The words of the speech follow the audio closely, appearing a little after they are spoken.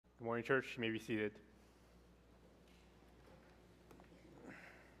Good morning, church. You may be seated.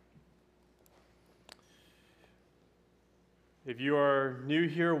 If you are new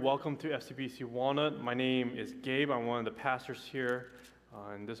here, welcome to FCBC Walnut. My name is Gabe. I'm one of the pastors here.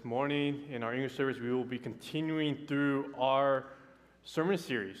 And this morning in our English service, we will be continuing through our sermon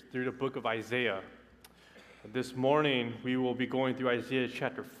series through the book of Isaiah. This morning, we will be going through Isaiah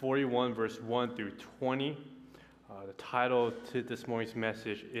chapter 41, verse 1 through 20. The title to this morning's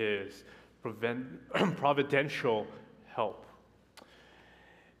message is Providential Help.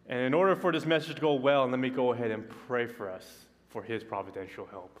 And in order for this message to go well, let me go ahead and pray for us for his providential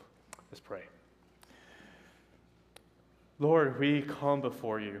help. Let's pray. Lord, we come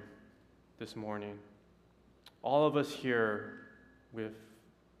before you this morning. All of us here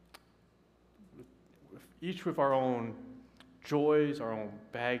each with our own joys, our own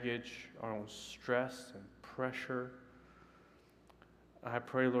baggage, our own stress and pressure. I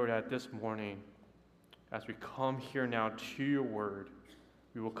pray, Lord, that this morning, as we come here now to your word,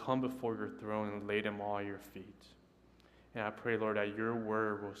 we will come before your throne and lay them all at your feet. And I pray, Lord, that your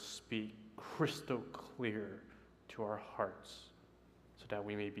word will speak crystal clear to our hearts so that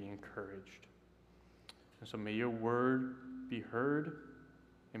we may be encouraged. And so may your word be heard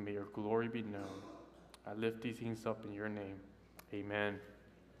and may your glory be known. I lift these things up in your name. Amen.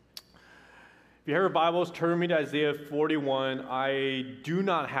 If you have your Bibles, turn me to Isaiah 41. I do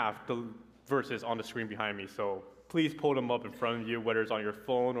not have the verses on the screen behind me, so please pull them up in front of you, whether it's on your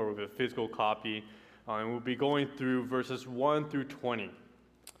phone or with a physical copy. And we'll be going through verses 1 through 20.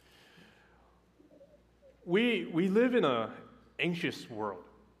 We live in an anxious world,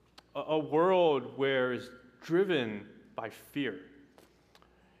 a world where it's driven by fear.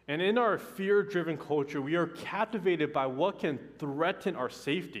 And in our fear-driven culture, we are captivated by what can threaten our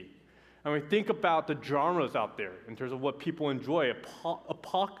safety. I mean, think about the genres out there in terms of what people enjoy.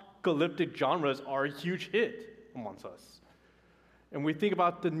 Apocalyptic genres are a huge hit amongst us. And we think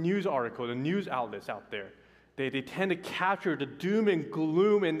about the news article, the news outlets out there. They tend to capture the doom and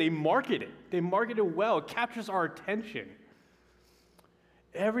gloom, and they market it. They market it well. It captures our attention.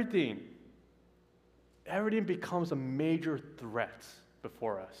 Everything becomes a major threat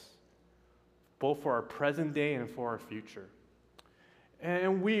before us, both for our present day and for our future.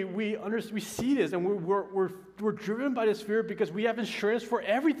 And we see this, and we're driven by this fear because we have insurance for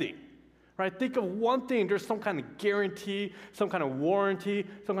everything, right? Think of one thing: there's some kind of guarantee, some kind of warranty,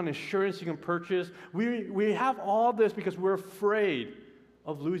 some kind of insurance you can purchase. We have all this because we're afraid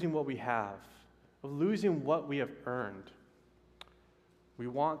of losing what we have, of losing what we have earned. We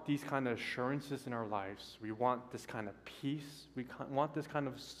want these kind of assurances in our lives. We want this kind of peace. We want this kind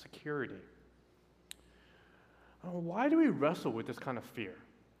of security. Why do we wrestle with this kind of fear?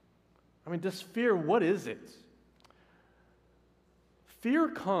 I mean, this fear, what is it? Fear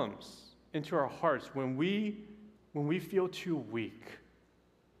comes into our hearts when we feel too weak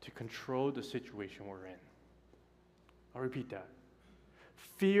to control the situation we're in. I'll repeat that.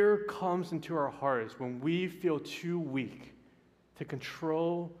 Fear comes into our hearts when we feel too weak to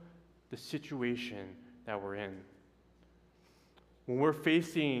control the situation that we're in. When we're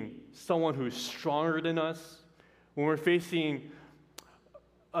facing someone who's stronger than us, when we're facing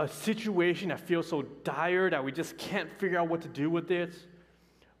a situation that feels so dire that we just can't figure out what to do with it,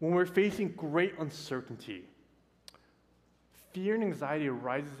 when we're facing great uncertainty, fear and anxiety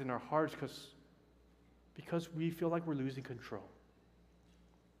arises in our hearts because we feel like we're losing control.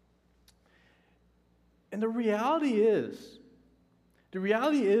 And the reality is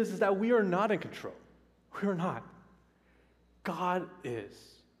that we are not in control. We are not. God is.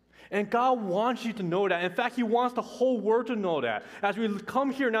 And God wants you to know that. In fact, he wants the whole world to know that. As we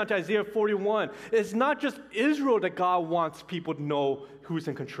come here now to Isaiah 41, it's not just Israel that God wants people to know who's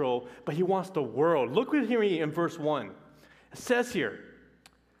in control, but he wants the world. Look with me in verse 1. It says here,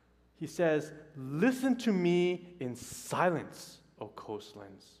 he says, "Listen to me in silence, O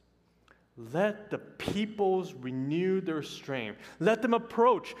coastlands. Let the peoples renew their strength. Let them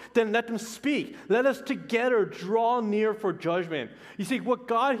approach, then let them speak. Let us together draw near for judgment." You see, what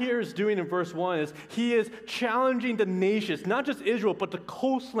God here is doing in verse 1 is he is challenging the nations, not just Israel, but the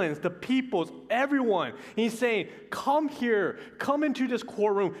coastlands, the peoples, everyone. And he's saying, come here, come into this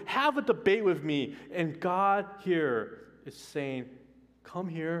courtroom, have a debate with me. And God here is saying, come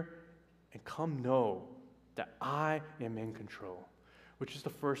here and come know that I am in control. Which is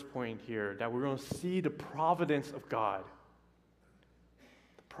the first point here, that we're going to see the providence of God.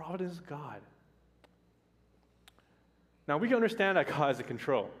 The providence of God. Now, we can understand that God is in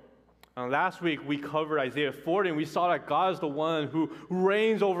control. Last week, we covered Isaiah 40, and we saw that God is the one who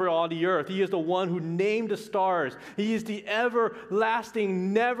reigns over all the earth. He is the one who named the stars. He is the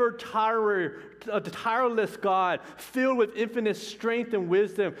everlasting, never tireless God, filled with infinite strength and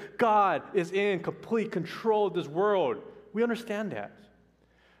wisdom. God is in complete control of this world. We understand that.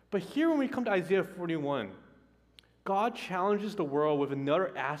 But here, when we come to Isaiah 41, God challenges the world with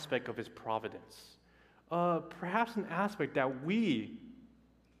another aspect of his providence. Perhaps an aspect that we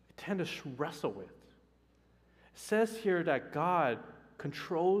tend to wrestle with. It says here that God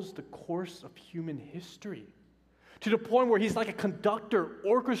controls the course of human history to the point where he's like a conductor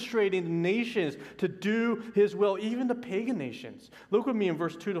orchestrating the nations to do his will, even the pagan nations. Look with me in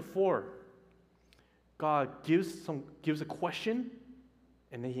verse 2-4. God gives a question,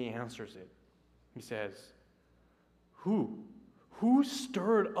 and then he answers it. He says, Who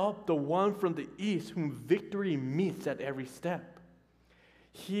stirred up the one from the east whom victory meets at every step?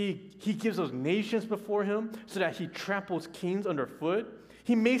 He gives those nations before him so that he tramples kings underfoot.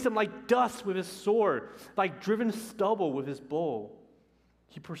 He makes them like dust with his sword, like driven stubble with his bow.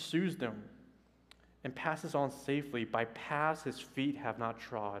 He pursues them and passes on safely by paths his feet have not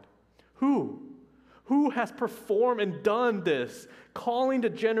trod. Who has performed and done this, calling the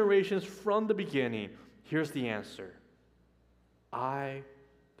generations from the beginning? Here's the answer. I,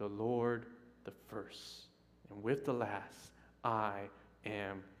 the Lord, the first, and with the last, I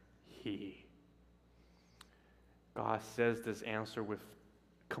am he. God says this answer with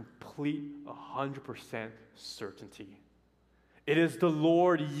complete 100% certainty. It is the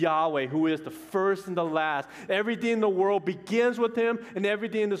Lord Yahweh who is the first and the last. Everything in the world begins with him, and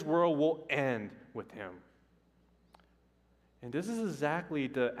everything in this world will end with him. And this is exactly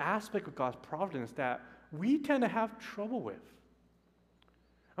the aspect of God's providence that we tend to have trouble with.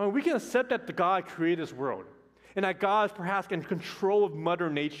 I mean, we can accept that the God created this world, and that God is perhaps in control of Mother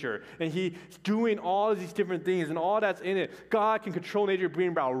Nature, and he's doing all of these different things, and all that's in it. God can control nature, bring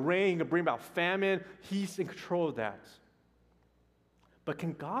about rain, can bring about famine. He's in control of that. But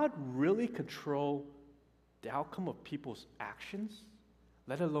can God really control the outcome of people's actions,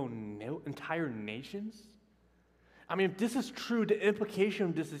 let alone entire nations? I mean, if this is true, the implication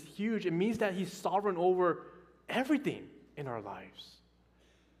of this is huge. It means that he's sovereign over everything in our lives.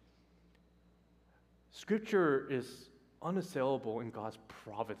 Scripture is unassailable in God's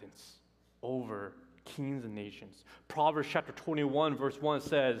providence over kings and nations. Proverbs chapter 21, verse 1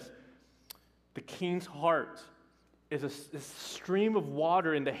 says, the king's heart is a stream of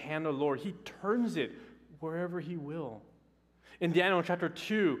water in the hand of the Lord. He turns it wherever he will. In Daniel chapter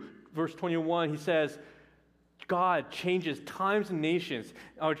 2, verse 21, he says, God changes times and nations.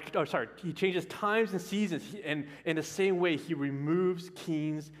 He changes times and seasons. And in the same way, he removes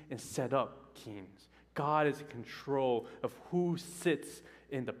kings and set up kings. God is in control of who sits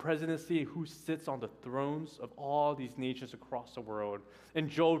in the presidency, who sits on the thrones of all these nations across the world. In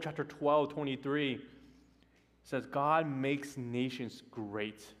Job chapter 12:23, it says, God makes nations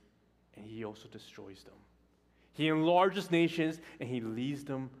great, and he also destroys them. He enlarges nations, and he leads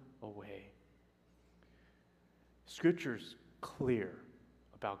them away. Scripture's clear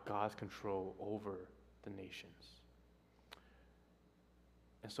about God's control over the nations.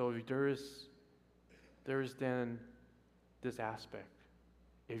 And so there is then this aspect.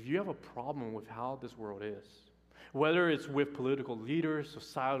 If you have a problem with how this world is, whether it's with political leaders,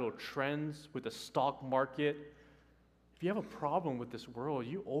 societal trends, with the stock market, if you have a problem with this world,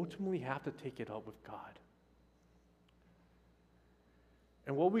 you ultimately have to take it up with God.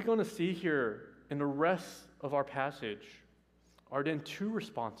 And what we're going to see here in the rest of our passage are then two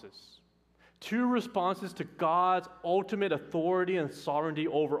responses to God's ultimate authority and sovereignty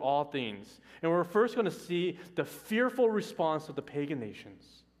over all things. And we're first going to see the fearful response of the pagan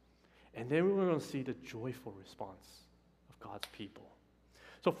nations, and then we're going to see the joyful response of God's people.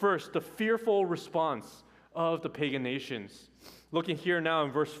 So first, the fearful response of the pagan nations. Looking here now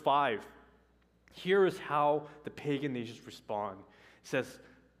in verse 5, here is how the pagan nations respond. It says,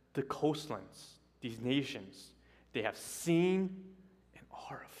 the coastlands, these nations, they have seen and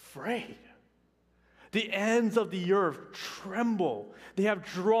are afraid. The ends of the earth tremble. They have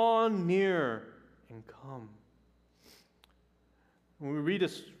drawn near and come. When we read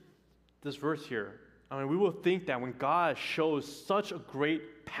this verse here, we will think that when God shows such a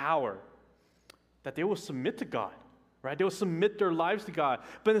great power, that they will submit to God, right? They will submit their lives to God.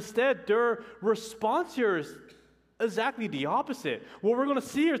 But instead, their response here is exactly the opposite. What we're going to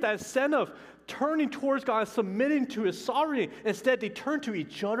see is that instead of turning towards God and submitting to his sovereignty, instead they turn to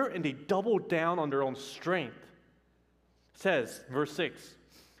each other and they double down on their own strength. It says, verse 6,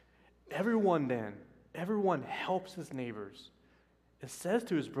 everyone helps his neighbors and says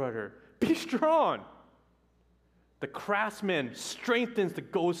to his brother, "Be strong." The craftsman strengthens the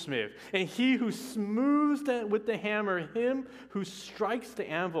goldsmith, and he who smooths with the hammer, him who strikes the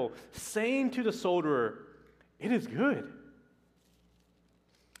anvil, saying to the solderer, "It is good."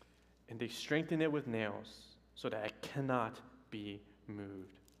 And they strengthen it with nails so that it cannot be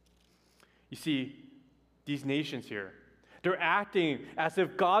moved. You see, these nations here, they're acting as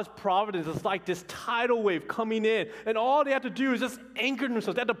if God's providence is like this tidal wave coming in, and all they have to do is just anchor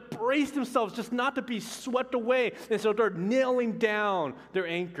themselves. They have to brace themselves just not to be swept away, and so they're nailing down their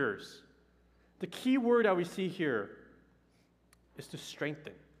anchors. The key word that we see here is to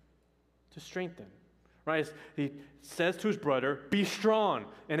strengthen. To strengthen. Right? He says to his brother, "Be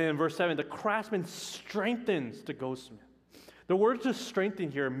strong." And then in verse 7, the craftsman strengthens the goldsmith. The word to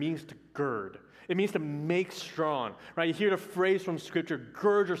strengthen here means to gird. It means to make strong, right? You hear the phrase from Scripture,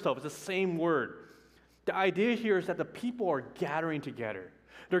 gird yourself. It's the same word. The idea here is that the people are gathering together.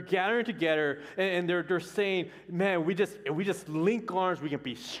 They're gathering together, and they're saying, man, if we just link arms, we can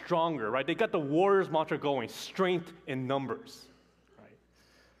be stronger, right? They got the warriors mantra going, strength in numbers, right?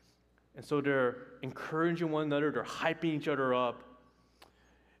 And so they're encouraging one another. They're hyping each other up.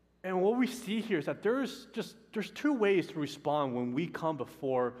 And what we see here is that there's two ways to respond when we come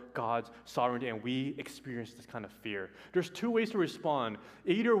before God's sovereignty and we experience this kind of fear. There's two ways to respond.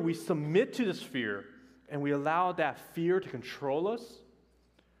 Either we submit to this fear and we allow that fear to control us,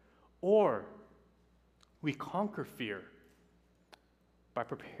 or we conquer fear by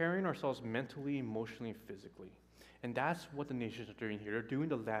preparing ourselves mentally, emotionally, and physically. And that's what the nations are doing here. They're doing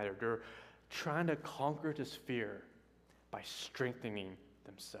the latter. They're trying to conquer this fear by strengthening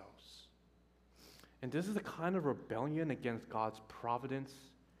themselves. And this is the kind of rebellion against God's providence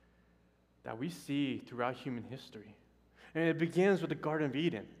that we see throughout human history. And it begins with the Garden of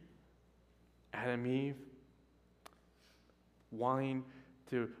Eden. Adam and Eve wanting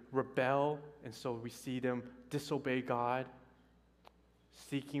to rebel, and so we see them disobey God,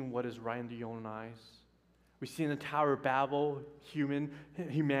 seeking what is right in their own eyes. We see in the Tower of Babel,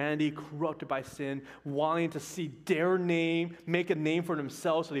 humanity corrupted by sin, wanting to see their name, make a name for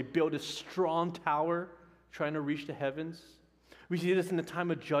themselves, so they build a strong tower, trying to reach the heavens. We see this in the time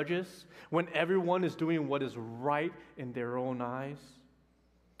of Judges, when everyone is doing what is right in their own eyes.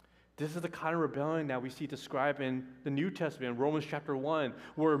 This is the kind of rebellion that we see described in the New Testament, Romans chapter 1,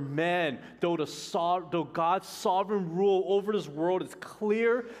 where men, though God's sovereign rule over this world is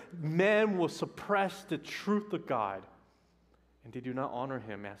clear, men will suppress the truth of God, and they do not honor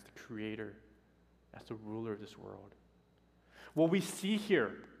him as the creator, as the ruler of this world. What we see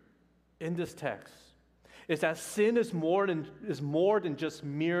here in this text is that sin is more than just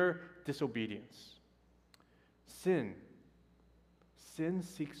mere disobedience. Sin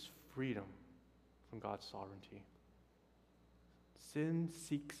seeks freedom from God's sovereignty. Sin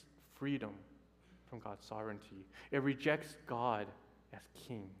seeks freedom from God's sovereignty. It rejects God as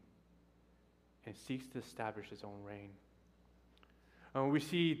king and seeks to establish its own reign. And we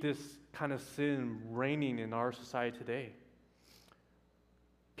see this kind of sin reigning in our society today.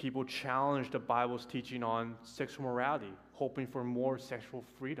 People challenge the Bible's teaching on sexual morality, hoping for more sexual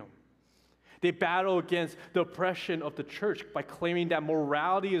freedom. They battle against the oppression of the church by claiming that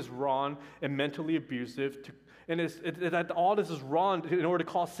morality is wrong and mentally abusive, that all this is wrong in order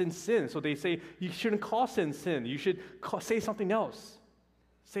to call sin sin. So they say you shouldn't call sin sin. You should say something else.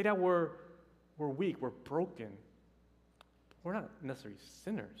 Say that we're weak, we're broken. We're not necessarily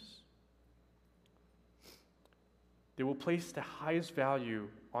sinners. They will place the highest value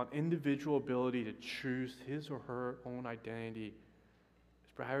on individual ability to choose his or her own identity,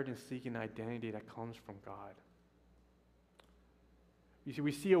 rather than seeking an identity that comes from God. You see,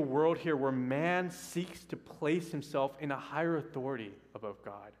 we see a world here where man seeks to place himself in a higher authority above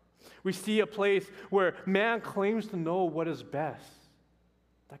God. We see a place where man claims to know what is best,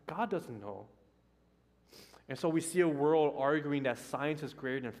 that God doesn't know. And so we see a world arguing that science is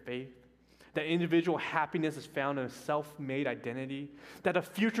greater than faith, that individual happiness is found in a self-made identity, that the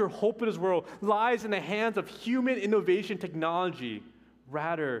future hope of this world lies in the hands of human innovation technology,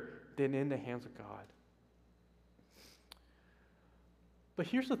 rather than in the hands of God. But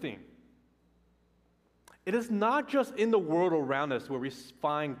here's the thing. It is not just in the world around us where we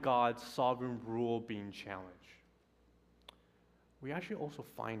find God's sovereign rule being challenged. We actually also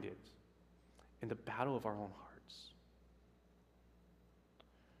find it in the battle of our own hearts.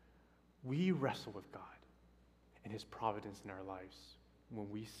 We wrestle with God and his providence in our lives when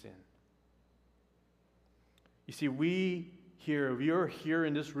we sin. You see, if you're here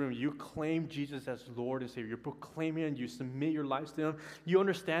in this room, you claim Jesus as Lord and Savior, you're proclaiming and you submit your lives to him, you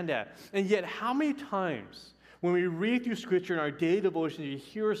understand that. And yet, how many times When we read through Scripture in our daily devotion, you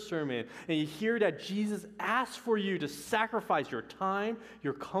hear a sermon, and you hear that Jesus asks for you to sacrifice your time,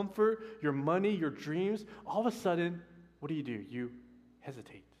 your comfort, your money, your dreams, all of a sudden, what do? You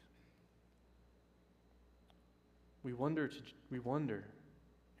hesitate. We wonder,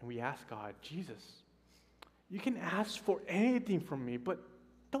 and we ask God, Jesus, you can ask for anything from me, but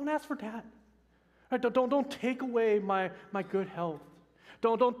don't ask for that. Right? Don't take away my good health.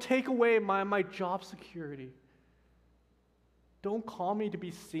 Don't take away my job security. Don't call me to be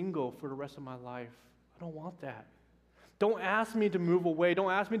single for the rest of my life. I don't want that. Don't ask me to move away.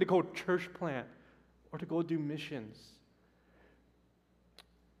 Don't ask me to go church plant or to go do missions.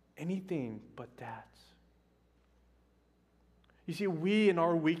 Anything but that. You see, we in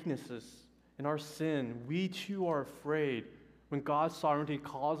our weaknesses, in our sin, we too are afraid when God's sovereignty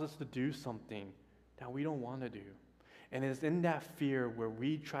calls us to do something that we don't want to do. And it's in that fear where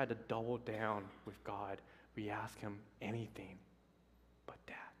we try to double down with God. We ask Him anything but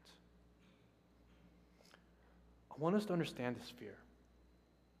that. I want us to understand this fear.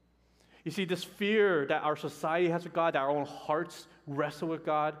 You see, this fear that our society has with God, that our own hearts wrestle with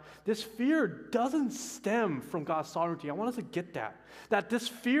God, this fear doesn't stem from God's sovereignty. I want us to get that. That this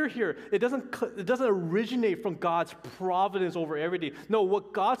fear here, it doesn't originate from God's providence over everything. No,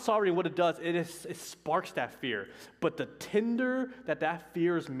 what God's sovereignty, what it does, it sparks that fear. But the tinder that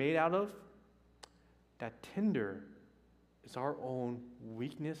fear is made out of, that tinder is our own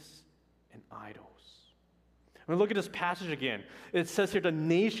weakness and idols. When we look at this passage again, it says here the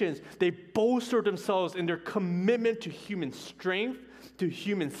nations, they bolster themselves in their commitment to human strength, to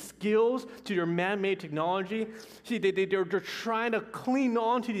human skills, to their man-made technology. See, they're trying to cling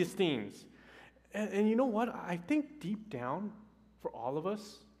on to these things. And you know what? I think deep down, for all of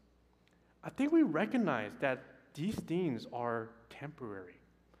us, I think we recognize that these things are temporary.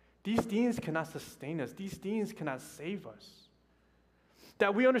 These things cannot sustain us. These things cannot save us.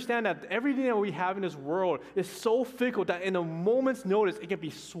 That we understand that everything that we have in this world is so fickle that in a moment's notice, it can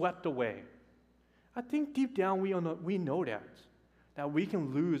be swept away. I think deep down we know that we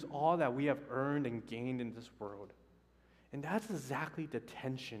can lose all that we have earned and gained in this world. And that's exactly the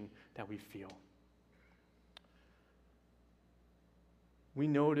tension that we feel. We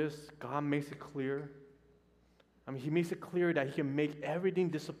notice God makes it clear. He makes it clear that He can make everything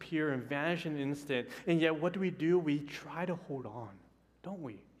disappear and vanish in an instant. And yet what do? We try to hold on. Don't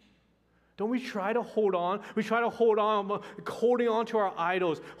we? Don't we try to hold on? We try to hold on, holding on to our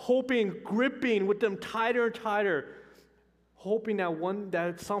idols, hoping, gripping with them tighter and tighter, hoping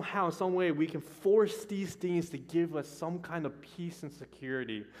that somehow, some way, we can force these things to give us some kind of peace and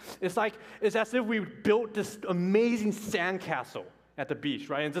security. It's as if we built this amazing sandcastle at the beach,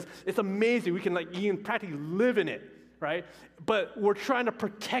 right? And it's amazing. We can you can practically live in it, right? But we're trying to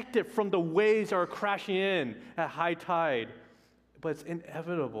protect it from the waves that are crashing in at high tide. But it's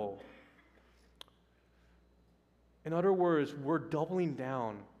inevitable. In other words, we're doubling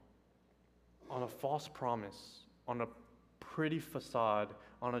down on a false promise, on a pretty facade,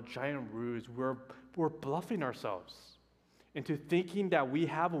 on a giant ruse. We're bluffing ourselves into thinking that we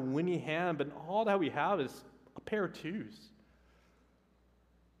have a winning hand, but all that we have is a pair of twos.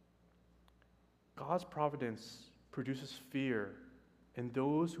 God's providence produces fear in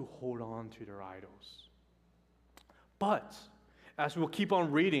those who hold on to their idols. But as we'll keep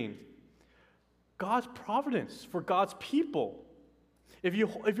on reading, God's providence for God's people. If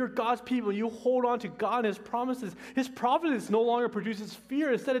you're God's people, you hold on to God and His promises. His providence no longer produces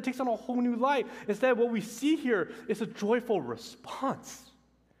fear. Instead, it takes on a whole new light. Instead, what we see here is a joyful response.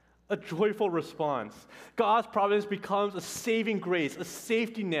 A joyful response. God's providence becomes a saving grace, a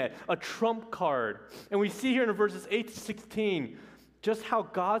safety net, a trump card. And we see here in verses 8 to 16, just how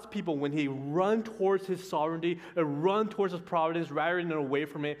God's people, when they run towards His sovereignty and run towards His providence rather than away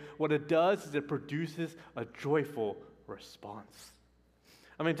from it, what it does is it produces a joyful response.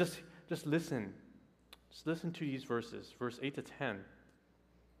 Just listen. Just listen to these verses, verse 8 to 10.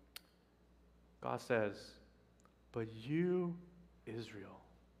 God says, "But you, Israel,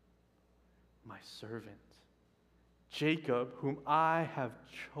 my servant, Jacob, whom I have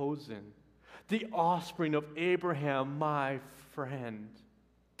chosen, the offspring of Abraham, my friend.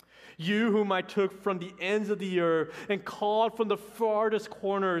 You whom I took from the ends of the earth and called from the farthest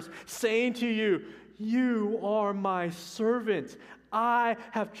corners, saying to you, you are my servant. I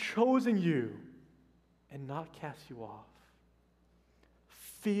have chosen you and not cast you off.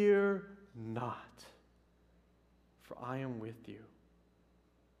 Fear not, for I am with you.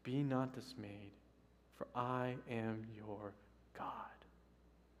 Be not dismayed, for I am your God.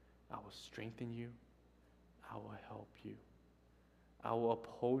 I will strengthen you. I will help you. I will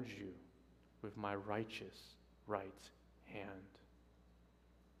uphold you with my righteous right hand.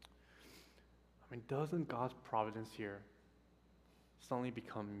 I mean, doesn't God's providence here suddenly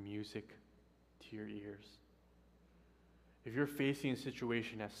become music to your ears? If you're facing a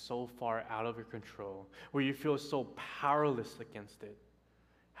situation that's so far out of your control, where you feel so powerless against it,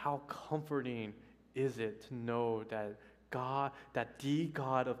 how comforting is it to know that God, that the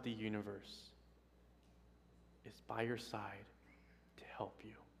God of the universe, is by your side to help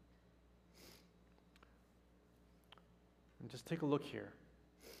you. And just take a look here.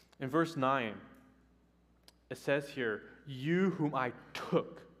 In verse 9, it says here, you whom I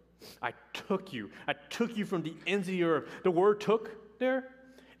took you. I took you from the ends of the earth. The word took there,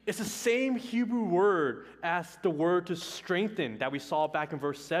 it's the same Hebrew word as the word to strengthen that we saw back in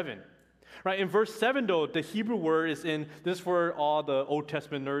verse 7. Right, in verse 7, though, the Hebrew word is in, this is for all the Old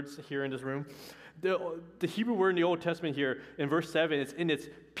Testament nerds here in this room. The Hebrew word in the Old Testament here, in verse 7, is in its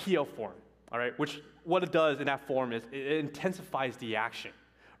PL form, all right, which what it does in that form is it intensifies the action,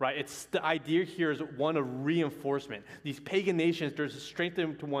 right? It's the idea here is one of reinforcement. These pagan nations, there's a strength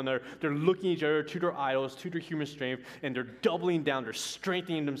to one another. They're looking at each other, to their idols, to their human strength, and they're doubling down. They're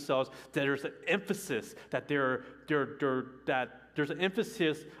strengthening themselves. That there's an emphasis that there's an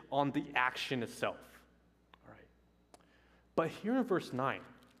emphasis on the action itself. All right. But here in verse 9,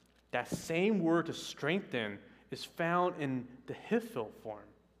 that same word to strengthen is found in the Hifil form,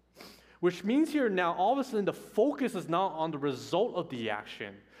 which means here now all of a sudden the focus is not on the result of the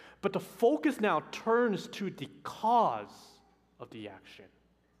action, but the focus now turns to the cause of the action.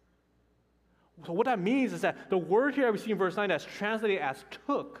 So what that means is that the word here that we see in verse 9 that's translated as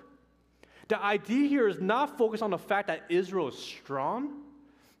took, the idea here is not focused on the fact that Israel is strong,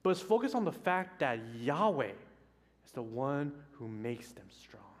 but it's focused on the fact that Yahweh is the one who makes them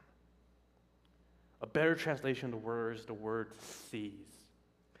strong. A better translation of the word is the word seize.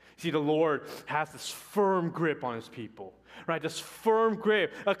 See, the Lord has this firm grip on his people, right? This firm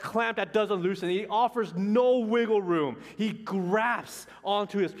grip, a clamp that doesn't loosen. He offers no wiggle room. He grabs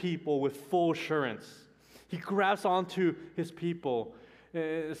onto his people with full assurance. He grabs onto his people.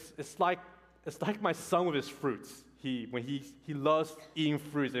 It's like my son with his fruits. He loves eating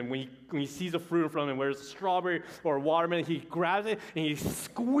fruits, and when he sees a fruit in front of him, whether it's a strawberry or a watermelon, he grabs it and he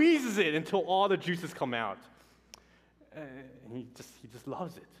squeezes it until all the juices come out. And he just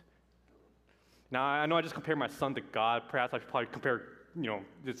loves it. Now I know I just compared my son to God. Perhaps I should probably compare,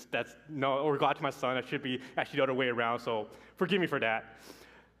 or God to my son. I should be actually the other way around. So forgive me for that.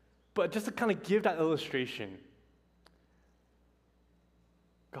 But just to kind of give that illustration,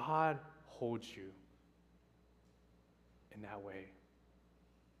 God holds you in that way.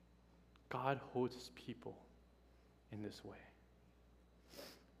 God holds his people in this way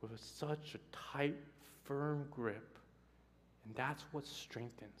with such a tight, firm grip, and that's what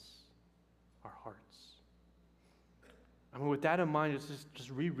strengthens our hearts. I mean, with that in mind, just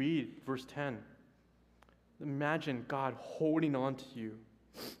reread verse 10. Imagine God holding on to you,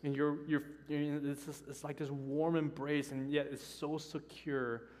 and it's like this warm embrace, and yet it's so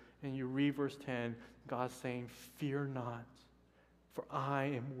secure. And you read verse 10, God's saying, "Fear not, for I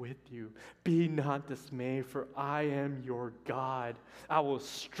am with you. Be not dismayed, for I am your God. I will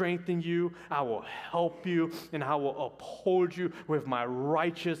strengthen you, I will help you, and I will uphold you with my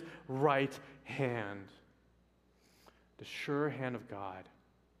righteous right hand." The sure hand of God.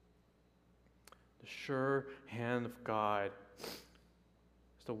 The sure hand of God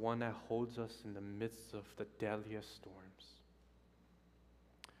is the one that holds us in the midst of the deadliest storms.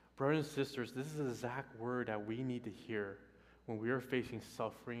 Brothers and sisters, this is the exact word that we need to hear when we are facing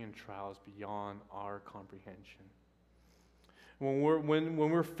suffering and trials beyond our comprehension. When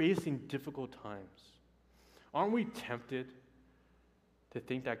we're facing difficult times, aren't we tempted to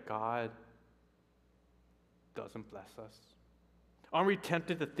think that God doesn't bless us? Aren't we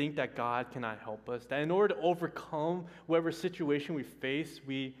tempted to think that God cannot help us? That in order to overcome whatever situation we face,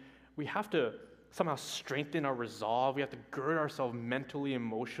 we have to somehow strengthen our resolve. We have to gird ourselves mentally,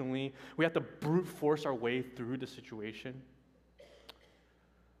 emotionally. We have to brute force our way through the situation.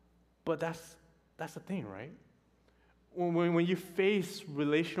 But that's the thing, right? When you face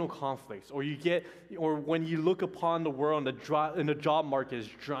relational conflicts, or when you look upon the world and the job market is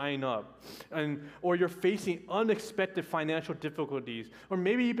drying up, or you're facing unexpected financial difficulties, or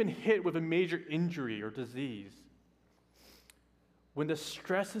maybe you've been hit with a major injury or disease, when the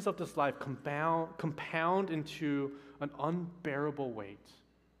stresses of this life compound into an unbearable weight,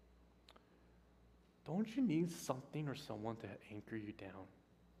 don't you need something or someone to anchor you down?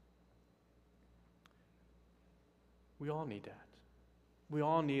 We all need that. We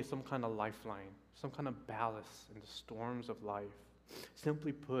all need some kind of lifeline, some kind of ballast in the storms of life.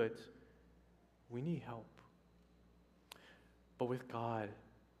 Simply put, we need help. But with God,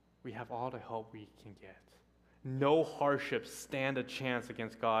 we have all the help we can get. No hardships stand a chance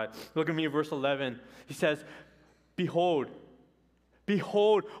against God. Look at me in verse 11. He says, Behold,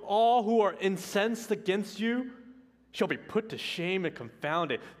 all who are incensed against you shall be put to shame and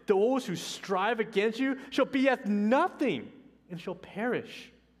confounded. Those who strive against you shall be as nothing and shall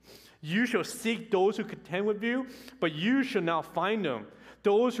perish. You shall seek those who contend with you, but you shall not find them.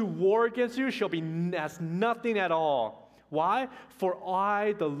 Those who war against you shall be as nothing at all. Why? For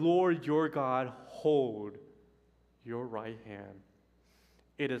I, the Lord your God, hold your right hand.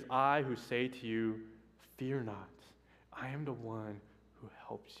 It is I who say to you, fear not. I am the one who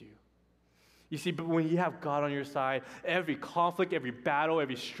helps you. You see, but when you have God on your side, every conflict, every battle,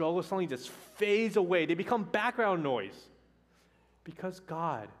 every struggle suddenly just fades away. They become background noise. Because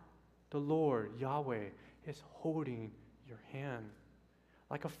God, the Lord, Yahweh, is holding your hand.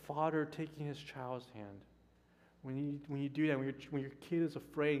 Like a father taking his child's hand. When you do that, when your kid is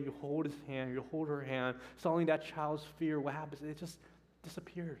afraid, you hold his hand, you hold her hand, suddenly that child's fear, what happens? It just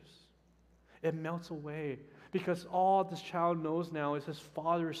disappears. It melts away. Because all this child knows now is his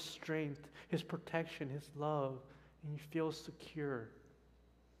father's strength, his protection, his love, and he feels secure.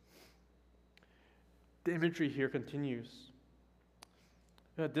 The imagery here continues.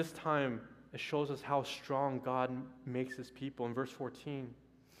 At this time, it shows us how strong God makes his people. In verse 14,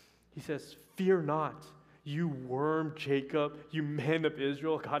 he says, fear not, you worm Jacob, you men of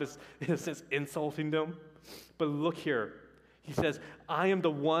Israel. God is, in a sense, insulting them. But look here. He says, I am the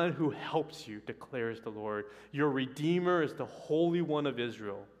one who helps you, declares the Lord. Your Redeemer is the Holy One of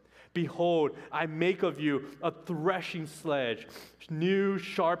Israel. Behold, I make of you a threshing sledge, new,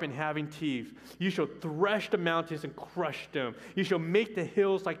 sharp, and having teeth. You shall thresh the mountains and crush them. You shall make the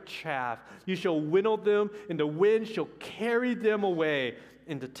hills like chaff. You shall winnow them, and the wind shall carry them away,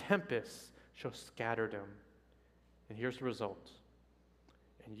 and the tempest shall scatter them. And here's the result.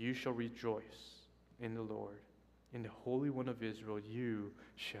 And you shall rejoice in the Lord. In the Holy One of Israel, you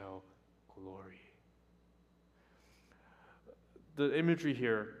shall glory. The imagery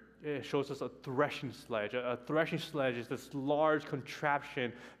here, it shows us a threshing sledge. A threshing sledge is this large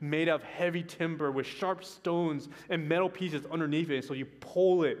contraption made of heavy timber with sharp stones and metal pieces underneath it. So you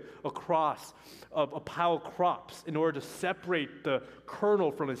pull it across a pile of crops in order to separate the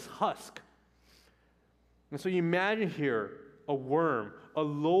kernel from its husk. And so you imagine here a worm, a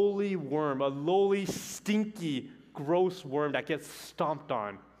lowly, stinky, gross worm that gets stomped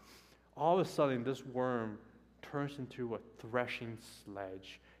on. All of a sudden, this worm turns into a threshing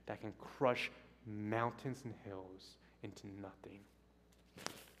sledge that can crush mountains and hills into nothing.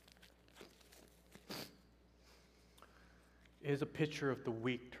 It is a picture of the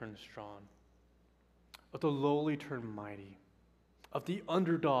weak turned strong, of the lowly turned mighty, of the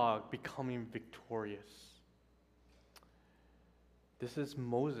underdog becoming victorious. This is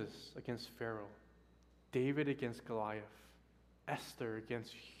Moses against Pharaoh, David against Goliath, Esther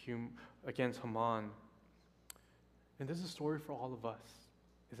against Haman. And this is a story for all of us,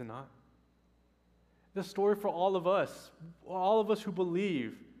 is it not? This story for all of us who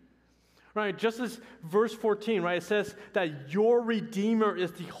believe. Right, just as verse 14, right, it says that your Redeemer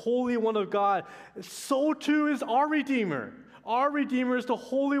is the Holy One of God. So too is our Redeemer. Our Redeemer is the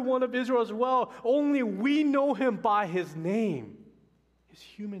Holy One of Israel as well. Only we know him by his name, his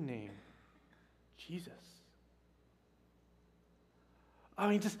human name, Jesus. I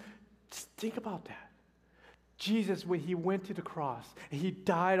mean, just think about that. Jesus, when he went to the cross and he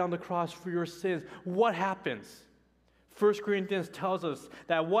died on the cross for your sins, what happens? 1 Corinthians tells us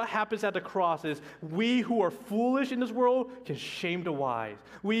that what happens at the cross is we who are foolish in this world can shame the wise.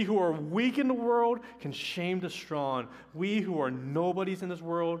 We who are weak in the world can shame the strong. We who are nobodies in this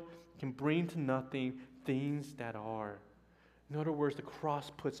world can bring to nothing things that are. In other words, the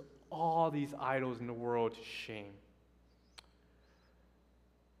cross puts all these idols in the world to shame.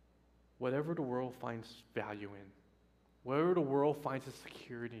 Whatever the world finds value in, wherever the world finds its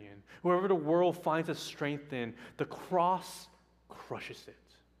security in, wherever the world finds its strength in, the cross crushes it.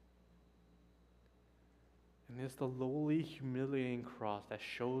 And it's the lowly, humiliating cross that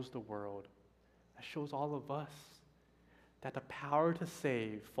shows the world, that shows all of us, that the power to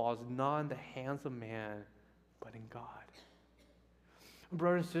save falls not in the hands of man, but in God.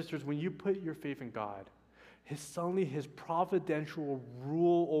 Brothers and sisters, when you put your faith in God, suddenly his providential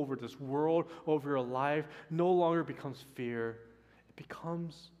rule over this world, over your life, no longer becomes fear. It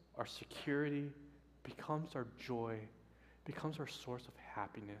becomes our security, becomes our joy, becomes our source of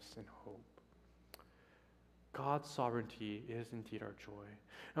happiness and hope. God's sovereignty is indeed our joy.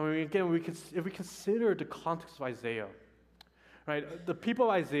 And if we consider the context of Isaiah, right? The people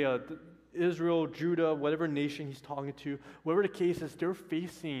of Isaiah, Israel, Judah, whatever nation he's talking to, whatever the case is, they're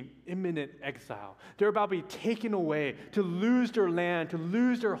facing imminent exile. They're about to be taken away, to lose their land, to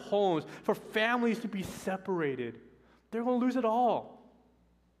lose their homes, for families to be separated. They're going to lose it all.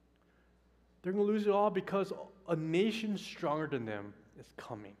 They're going to lose it all because a nation stronger than them is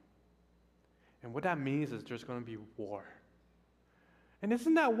coming. And what that means is there's going to be war. And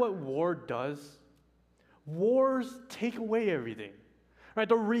isn't that what war does? Wars take away everything. Right?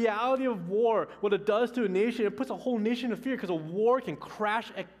 The reality of war, what it does to a nation, it puts a whole nation in fear because a war can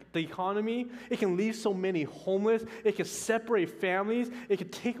crash the economy. It can leave so many homeless. It can separate families. It can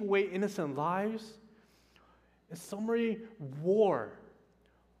take away innocent lives. In summary, war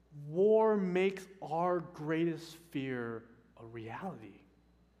makes our greatest fear a reality.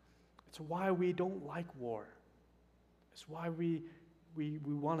 It's why we don't like war. It's why we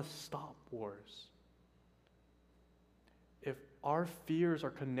want to stop wars. If our fears are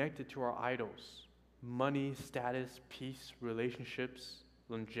connected to our idols, money, status, peace, relationships,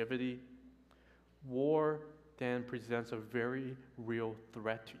 longevity, war then presents a very real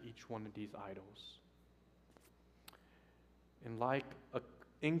threat to each one of these idols. And like an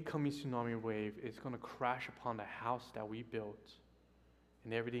incoming tsunami wave, it's going to crash upon the house that we built,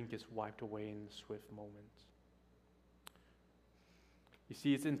 and everything gets wiped away in a swift moment. You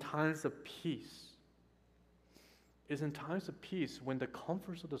see, it's in times of peace. It's in times of peace when the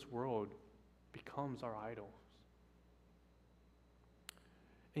comforts of this world becomes our idols.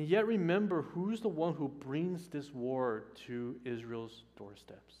 And yet remember, who's the one who brings this war to Israel's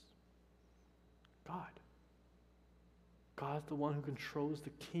doorsteps? God. God's the one who controls the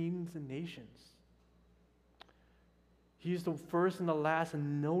kings and nations. He's the first and the last,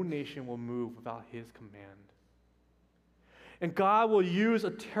 and no nation will move without his command. And God will use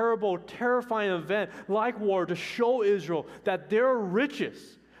a terrible, terrifying event like war to show Israel that they're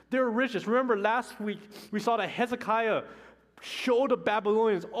riches. They're riches. Remember last week we saw that Hezekiah showed the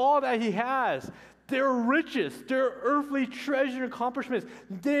Babylonians all that he has. Their riches, their earthly treasure and accomplishments,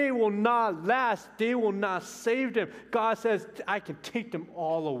 they will not last. They will not save them. God says, I can take them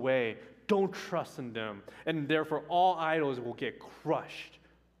all away. Don't trust in them. And therefore, all idols will get crushed,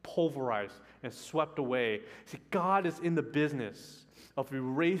 pulverized, and swept away. See, God is in the business of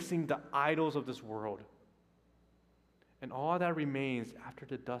erasing the idols of this world. And all that remains after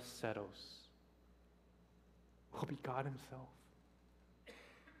the dust settles will be God himself.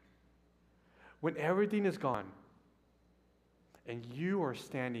 When everything is gone and you are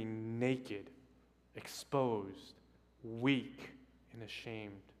standing naked, exposed, weak, and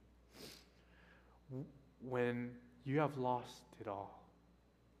ashamed, when you have lost it all,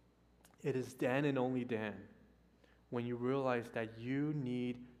 it is then and only then when you realize that you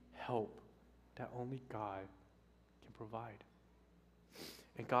need help that only God can provide.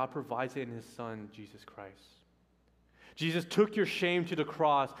 And God provides it in his Son, Jesus Christ. Jesus took your shame to the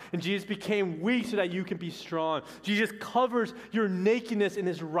cross, and Jesus became weak so that you can be strong. Jesus covers your nakedness in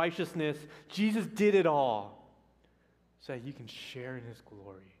his righteousness. Jesus did it all so that you can share in his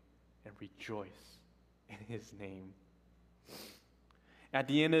glory and rejoice in his name. At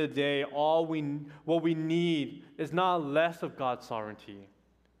the end of the day, what we need is not less of God's sovereignty.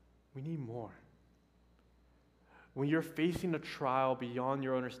 We need more. When you're facing a trial beyond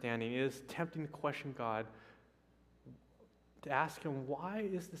your understanding, it is tempting to question God, to ask him, why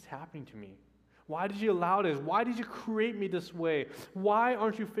is this happening to me? Why did you allow this? Why did you create me this way? Why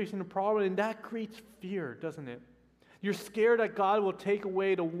aren't you facing the problem? And that creates fear, doesn't it? You're scared that God will take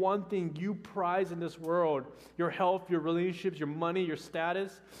away the one thing you prize in this world, your health, your relationships, your money, your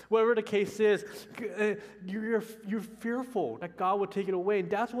status, whatever the case is. You're fearful that God will take it away.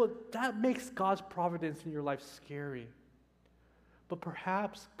 And that makes God's providence in your life scary. But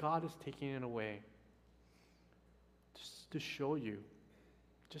perhaps God is taking it away to show you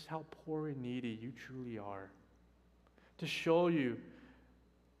just how poor and needy you truly are. To show you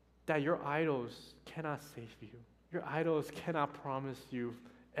that your idols cannot save you. Your idols cannot promise you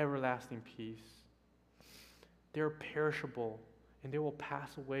everlasting peace. They're perishable and they will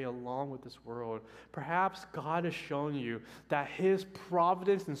pass away along with this world. Perhaps God has shown you that his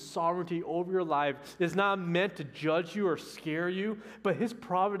providence and sovereignty over your life is not meant to judge you or scare you, but his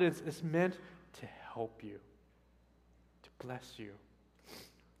providence is meant to help you, bless you.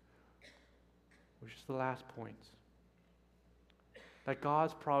 Which is the last point. That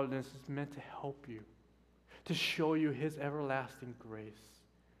God's providence is meant to help you, to show you his everlasting grace,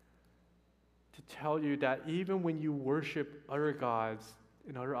 to tell you that even when you worship other gods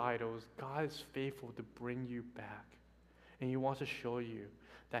and other idols, God is faithful to bring you back. And he wants to show you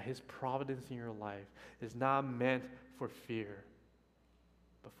that his providence in your life is not meant for fear,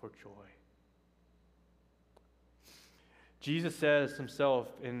 but for joy. Jesus says himself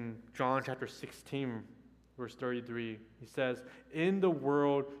in John chapter 16, verse 33, he says, "In the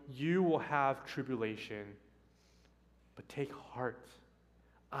world you will have tribulation, but take heart.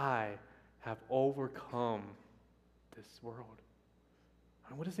 I have overcome this world."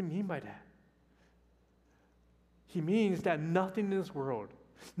 And what does he mean by that? He means that nothing in this world,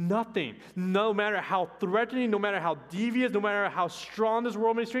 nothing, no matter how threatening, no matter how devious, no matter how strong this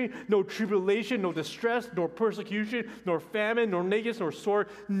world may seem, no tribulation, no distress, nor persecution, nor famine, nor nakedness, nor sword,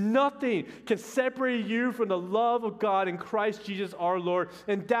 nothing can separate you from the love of God in Christ Jesus our Lord,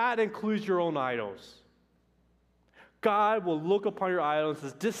 and that includes your own idols. God will look upon your idols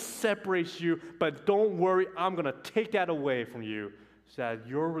and says, "This separates you, but don't worry, I'm going to take that away from you so that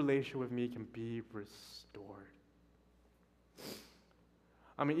your relation with me can be restored."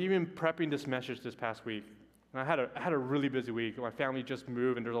 I mean, even prepping this message this past week, and I had a really busy week. My family just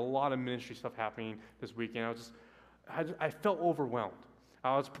moved, and there's a lot of ministry stuff happening this weekend. I felt overwhelmed.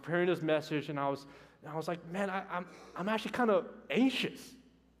 I was preparing this message, and I was like, man, I'm actually kind of anxious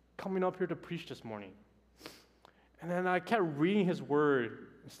coming up here to preach this morning. And then I kept reading his word,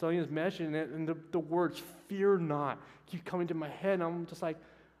 and studying his message, and the words "fear not" keep coming to my head, and I'm just like,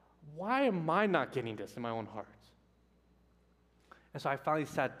 why am I not getting this in my own heart? And so I finally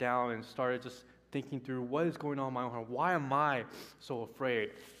sat down and started just thinking through what is going on in my own heart. Why am I so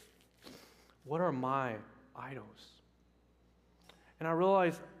afraid? What are my idols? And I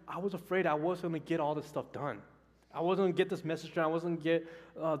realized I was afraid I wasn't going to get all this stuff done. I wasn't going to get this message done. I wasn't going to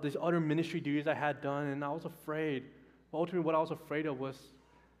get these other ministry duties I had done. And I was afraid. Ultimately, what I was afraid of was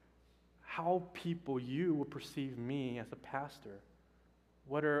how people, you, would perceive me as a pastor.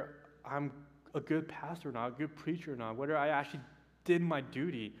 Whether I'm a good pastor or not, a good preacher or not, whether I actually did my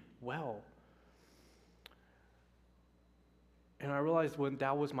duty well. And I realized when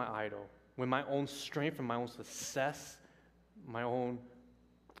that was my idol, when my own strength and my own success, my own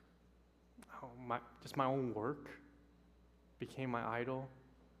work became my idol,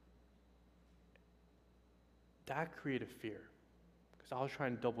 that created fear. Because I was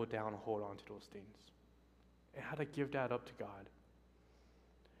trying to double down and hold on to those things. And how to give that up to God.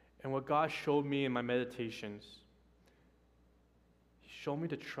 And what God showed me in my meditations, He showed me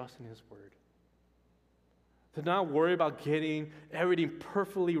to trust in His Word. To not worry about getting everything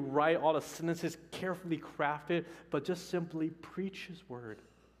perfectly right, all the sentences carefully crafted, but just simply preach His Word.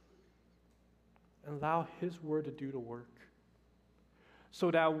 And allow His Word to do the work.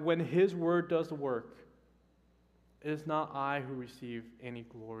 So that when His Word does the work, it is not I who receive any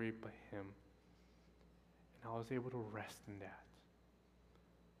glory but Him. And I was able to rest in that.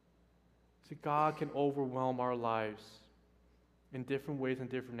 See, God can overwhelm our lives in different ways and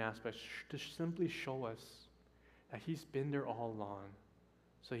different aspects to simply show us that He's been there all along.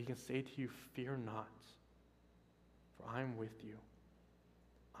 So He can say to you, "Fear not, for I am with you.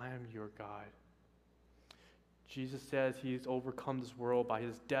 I am your God." Jesus says He's overcome this world by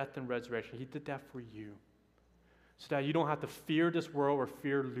His death and resurrection. He did that for you. So that you don't have to fear this world or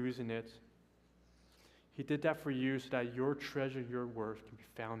fear losing it. He did that for you so that your treasure, your worth can be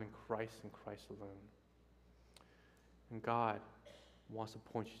found in Christ and Christ alone. And God wants to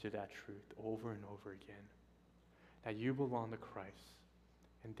point you to that truth over and over again. That you belong to Christ,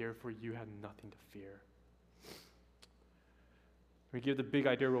 and therefore you have nothing to fear. Let me give the big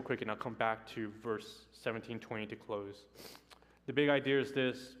idea real quick, and I'll come back to verse 17, 20 to close. The big idea is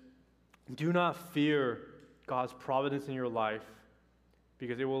this: do not fear God's providence in your life,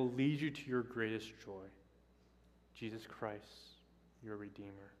 because it will lead you to your greatest joy, Jesus Christ, your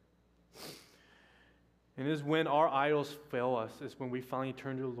Redeemer. And it is when our idols fail us, is when we finally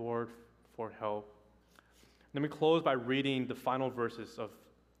turn to the Lord for help. Let me close by reading the final verses of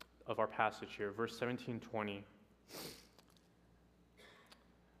our passage here. Verse 17, 20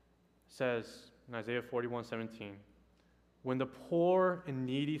 says in Isaiah 41:17, "When the poor and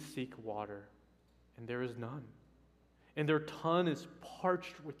needy seek water, and there is none, and their tongue is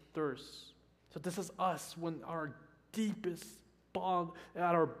parched with thirst." So this is us when our deepest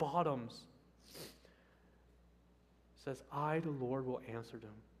at our bottoms. It says, "I, the Lord, will answer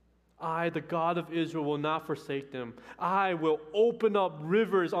them. I, the God of Israel, will not forsake them. I will open up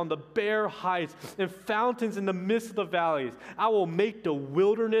rivers on the bare heights and fountains in the midst of the valleys. I will make the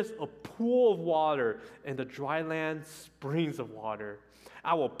wilderness a pool of water and the dry land springs of water.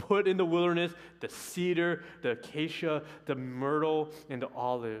 I will put in the wilderness the cedar, the acacia, the myrtle, and the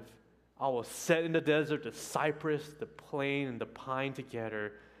olive. I will set in the desert the cypress, the plane, and the pine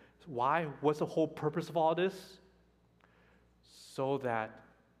together." Why? What's the whole purpose of all this? So that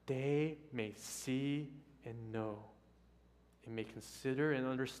they may see and know, and may consider and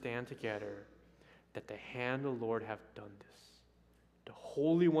understand together that the hand of the Lord hath done this. The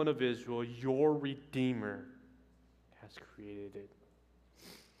Holy One of Israel, your Redeemer, has created it.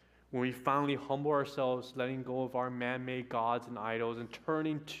 When we finally humble ourselves, letting go of our man-made gods and idols, and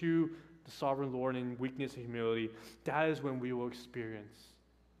turning to the sovereign Lord in weakness and humility, that is when we will experience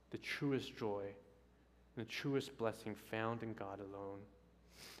the truest joy and the truest blessing found in God alone.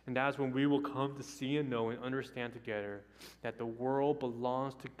 And that is when we will come to see and know and understand together that the world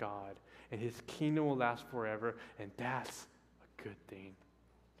belongs to God and his kingdom will last forever, and that's a good thing.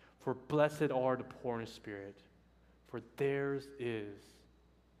 For blessed are the poor in spirit, for theirs is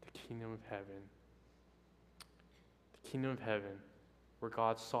the kingdom of heaven. The kingdom of heaven, where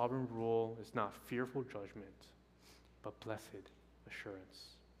God's sovereign rule is not fearful judgment, but blessed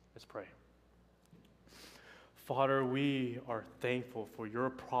assurance. Let's pray. Father, we are thankful for your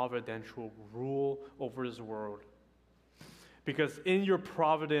providential rule over this world. Because in your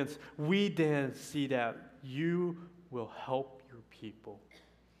providence, we then see that you will help your people.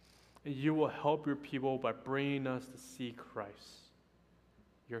 And you will help your people by bringing us to see Christ,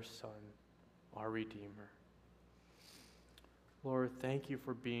 your Son, our Redeemer. Lord, thank you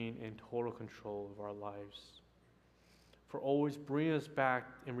for being in total control of our lives, for always bringing us back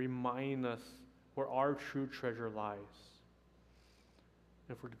and reminding us where our true treasure lies,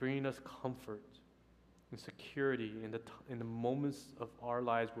 and for bringing us comfort and security in the moments of our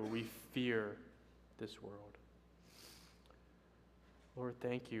lives where we fear this world. Lord,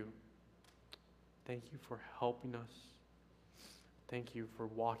 thank you. Thank you for helping us. Thank you for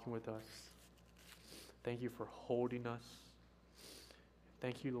walking with us. Thank you for holding us.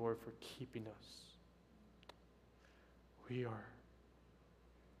 Thank you, Lord, for keeping us. We are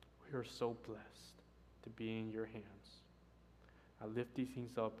so blessed to be in your hands. I lift these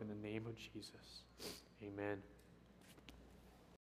things up in the name of Jesus. Amen.